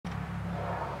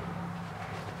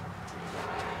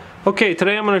Okay,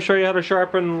 today I'm going to show you how to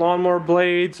sharpen lawnmower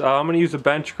blades. I'm going to use a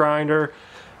bench grinder.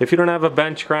 If you don't have a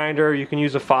bench grinder, you can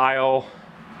use a file.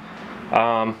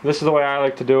 This is the way I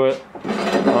like to do it.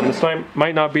 This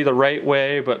might not be the right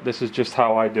way, but this is just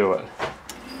how I do it.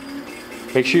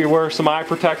 Make sure you wear some eye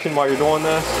protection while you're doing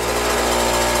this.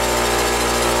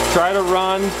 Try to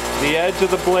run the edge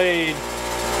of the blade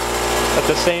at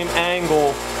the same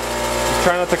angle.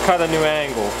 Try not to cut a new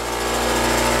angle.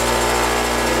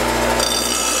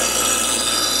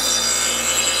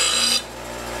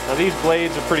 Now these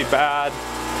blades are pretty bad.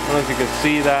 I don't know if you can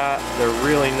see that. They're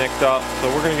really nicked up, so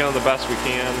we're going to get them the best we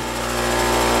can.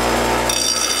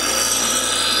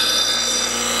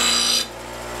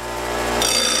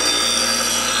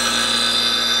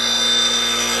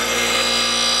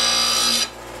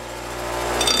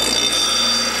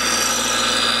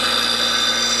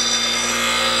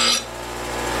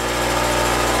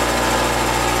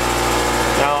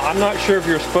 I'm not sure if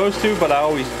you're supposed to, but I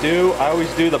always do. I always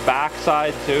do the back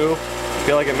side too. I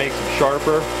feel like it makes them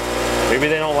sharper. Maybe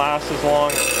they don't last as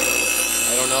long.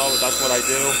 I don't know, but that's what I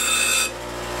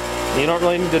do. You don't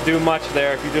really need to do much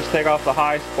there. If you just take off the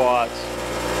high spots,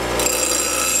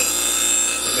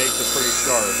 it makes it pretty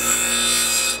sharp.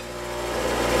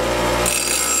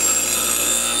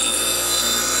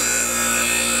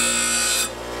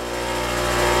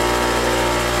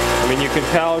 I mean, you can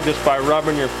tell just by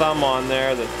rubbing your thumb on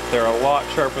there that they're a lot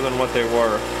sharper than what they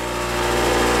were.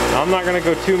 Now, I'm not going to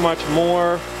go too much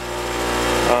more.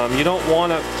 You don't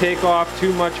want to take off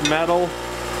too much metal.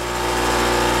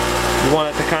 You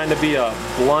want it to kind of be a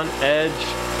blunt edge.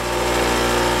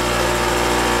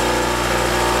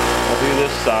 I'll do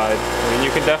this side. I mean,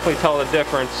 you can definitely tell the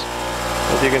difference.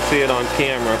 If you can see it on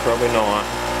camera, probably not.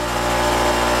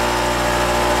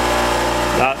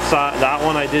 That side, that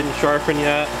one I didn't sharpen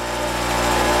yet.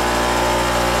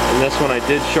 And this one I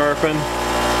did sharpen.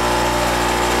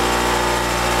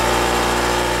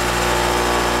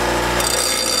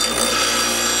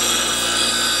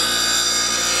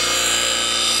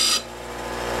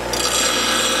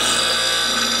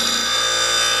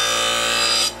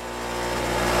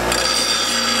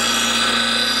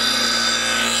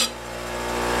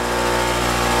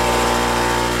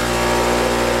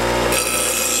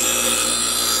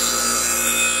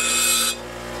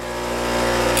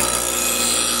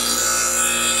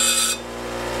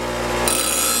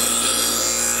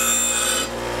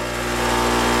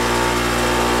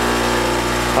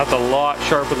 That's a lot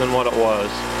sharper than what it was.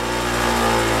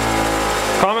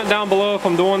 Comment down below if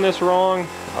I'm doing this wrong.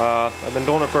 I've been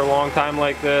doing it for a long time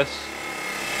like this.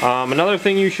 Another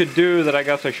thing you should do that I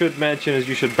guess I should mention is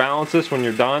you should balance this when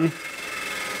you're done.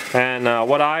 And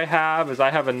what I have is I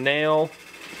have a nail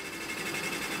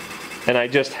and I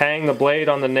just hang the blade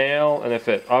on the nail, and if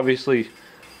it obviously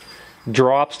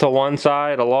drops to one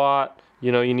side a lot,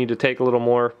 you know, you need to take a little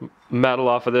more metal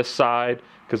off of this side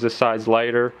because this side's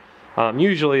lighter.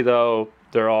 Usually though,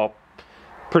 they're all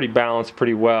pretty balanced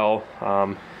pretty well,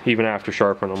 even after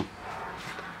sharpening them.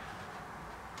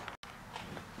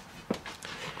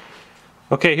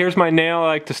 Okay, here's my nail I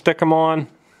like to stick them on.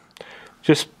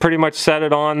 Just pretty much set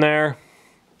it on there.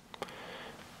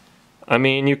 I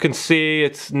mean, you can see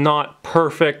it's not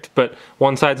perfect, but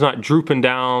one side's not drooping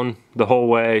down the whole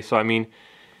way, so I mean,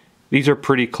 these are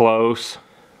pretty close.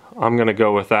 I'm gonna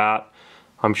go with that.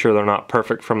 I'm sure they're not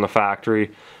perfect from the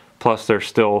factory. Plus there's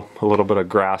still a little bit of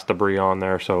grass debris on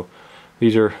there, so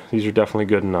these are definitely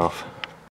good enough.